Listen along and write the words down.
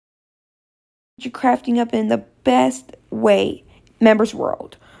you're crafting up in the best way. Members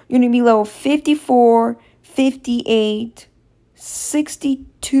World. You're going to be level 54, 58,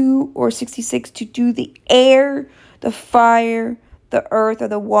 62, or 66 to do the air, the fire, the earth, or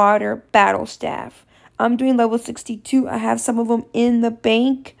the water battle staff. I'm doing level 62. I have some of them in the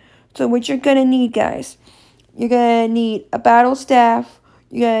bank. So what you're going to need, guys, you're going to need a battle staff.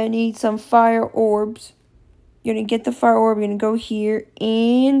 You're going to need some fire orbs. You're going to get the fire orb. You're going to go here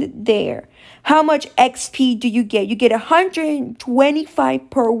and there. How much XP do you get? You get 125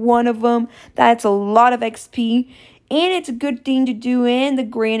 per one of them. That's a lot of XP. And it's a good thing to do in the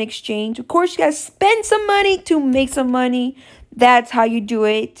grand exchange. Of course, you got to spend some money to make some money. That's how you do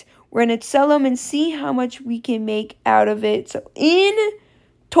it. We're going to sell them and see how much we can make out of it. So in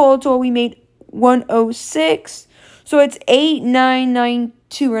total, we made 106. So it's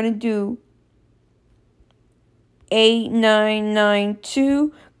 8992. We're going to do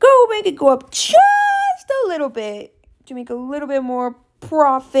 8992. Go make it go up just a little bit to make a little bit more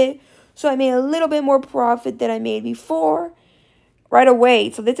profit. So I made a little bit more profit than I made before right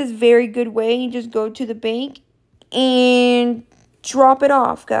away. So this is a very good way. You just go to the bank and drop it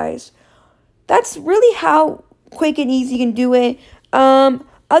off, guys. That's really how quick and easy you can do it.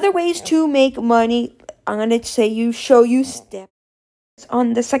 Other ways to make money. I'm going to show you steps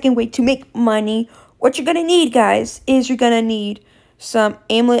on the second way to make money. What you're going to need, guys, is you're going to need some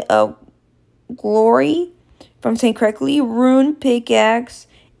Amulet of Glory, if I'm saying correctly, Rune Pickaxe,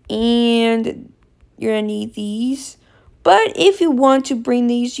 and you're going to need these. But if you want to bring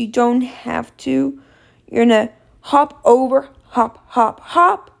these, you don't have to. You're going to hop over,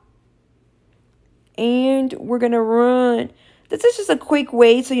 hop, and we're going to run. This is just a quick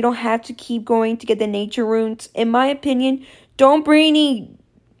way so you don't have to keep going to get the nature runes. In my opinion, don't bring any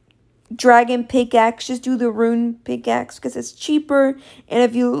dragon pickaxe, just do the rune pickaxe because it's cheaper. And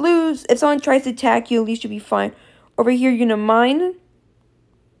if you lose, if someone tries to attack you, at least you'll be fine. Over here, you're going to mine.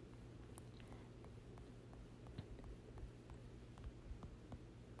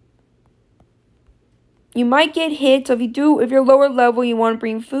 You might get hit, so if you're lower level, you want to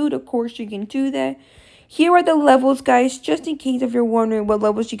bring food, of course you can do that. Here are the levels, guys, just in case if you're wondering what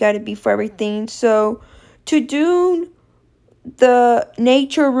levels you got to be for everything. So, to do the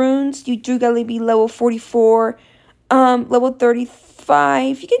nature runes, you do got to be level 44, level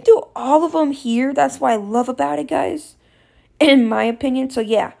 35. You can do all of them here. That's what I love about it, guys, in my opinion. So,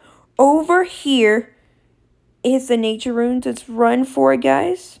 yeah, over here is the nature runes. Let's run for it,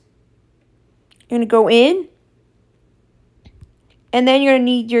 guys. You're going to go in. And then you're going to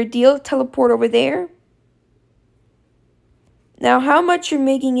need your deal teleport over there. Now, how much you're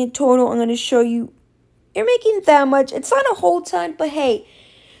making in total, I'm going to show you. You're making that much. It's not a whole ton, but hey,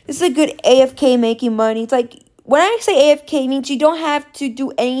 this is a good AFK making money. It's like, when I say AFK, it means you don't have to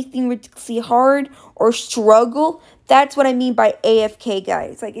do anything ridiculously hard or struggle. That's what I mean by AFK,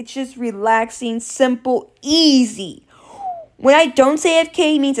 guys. Like, it's just relaxing, simple, easy. When I don't say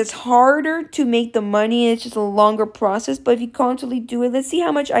AFK, it means it's harder to make the money. And it's just a longer process. But if you constantly do it, let's see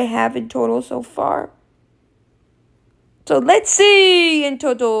how much I have in total so far. So let's see in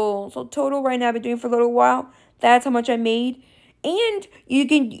total. So total right now I've been doing for a little while. That's how much I made. And you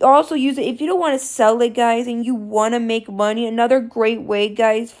can also use it if you don't want to sell it, guys, and you want to make money. Another great way,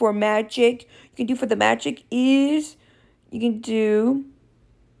 guys, for magic, you can do for the magic is you can do,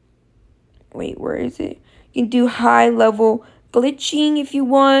 wait, where is it? You can do high level glitching if you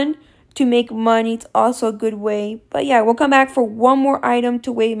want to make money. It's also a good way. But yeah, we'll come back for one more item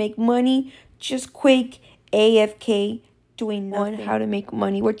to way to make money. Just quick AFK doing nothing. How to make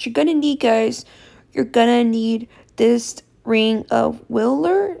money. What you're gonna need, guys, you're gonna need this ring of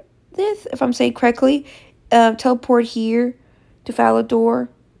Willer. This, if I'm saying correctly, teleport here to Falador.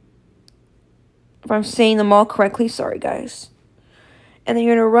 If I'm saying them all correctly, sorry, guys. And then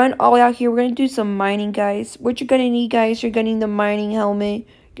you're gonna run all the way out here. We're gonna do some mining, guys. What you're gonna need, guys, you're gonna need the mining helmet.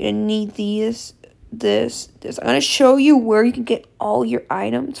 You're gonna need this. I'm gonna show you where you can get all your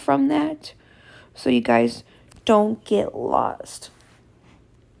items from that, so you guys don't get lost.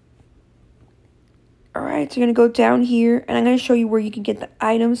 Alright, so you're going to go down here, and I'm going to show you where you can get the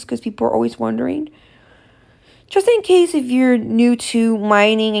items, because people are always wondering. Just in case if you're new to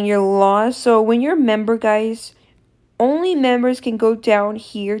mining and you're lost, so when you're a member, guys, only members can go down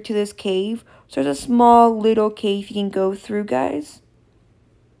here to this cave. So there's a small little cave you can go through, guys.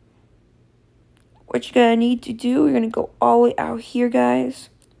 What you're going to need to do, you're going to go all the way out here, guys.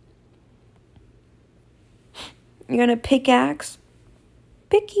 You're going to pickaxe.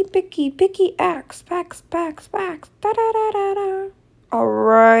 Picky axe. Packs. Da-da-da-da-da.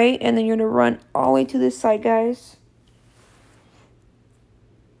 Alright, and then you're going to run all the way to this side, guys.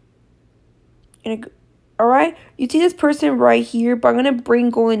 Alright, you see this person right here, but I'm going to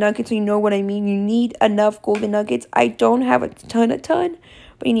bring golden nuggets so you know what I mean. You need enough golden nuggets. I don't have a ton,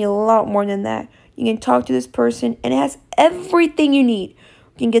 but you need a lot more than that. You can talk to this person, and it has everything you need.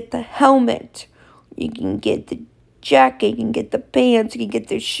 You can get the helmet. You can get the jacket. You can get the pants. You can get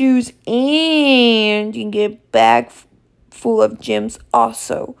the shoes. And you can get a bag full of gems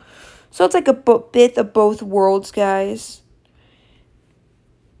also. So it's like a bit of both worlds, guys.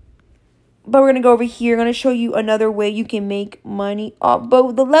 But we're going to go over here. I'm going to show you another way you can make money.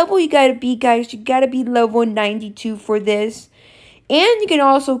 But the level you got to be, guys, you got to be level 92 for this. And you can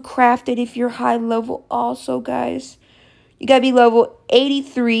also craft it if you're high level also, guys. You got to be level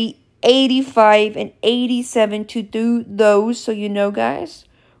 83, 85, and 87 to do those. So you know, guys.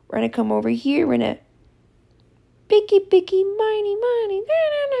 We're going to come over here. We're going to picky, money.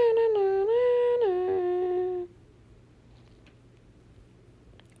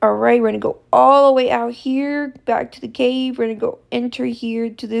 Alright, we're going to go all the way out here, back to the cave. We're going to go enter here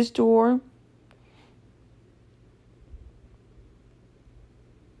to this door.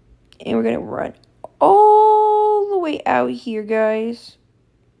 And we're going to run all the way out here, guys.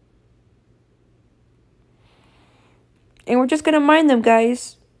 And we're just going to mine them,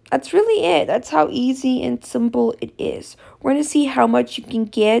 guys. That's really it. That's how easy and simple it is. We're going to see how much you can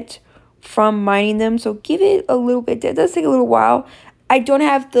get from mining them. So give it a little bit. It does take a little while. I don't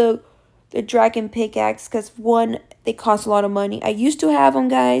have the dragon pickaxe because, one, they cost a lot of money. I used to have them,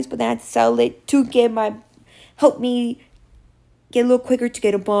 guys, but then I had to sell it to get help me get a little quicker to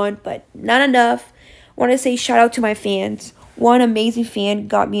get a bond, but not enough. I want to say shout out to my fans. One amazing fan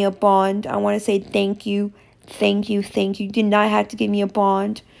got me a bond. I want to say thank you. You did not have to give me a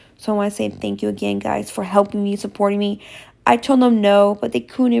bond. So I want to say thank you again, guys, for helping me, supporting me. I told them no, but they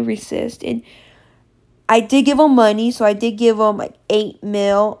couldn't resist. And I did give them money, so I did give them like 8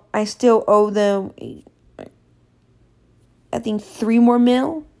 mil. I still owe them, I think, 3 more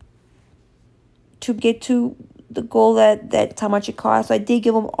mil to get to the goal that's how much it costs. So I did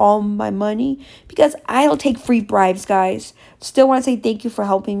give them all my money because I don't take free bribes, guys. Still want to say thank you for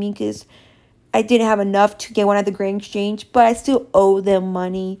helping me because I didn't have enough to get one at the Grand Exchange, but I still owe them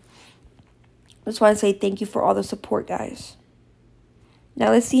money. Just want to say thank you for all the support, guys.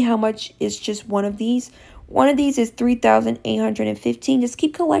 Now let's see how much is just one of these. One of these is 3,815. Just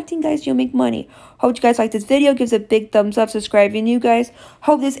keep collecting, guys. You'll make money. Hope you guys like this video. Give us a big thumbs up. Subscribe if you're new, guys.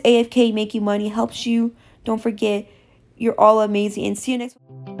 Hope this AFK making money helps you. Don't forget, you're all amazing. And see you next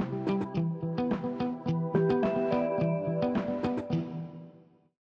time.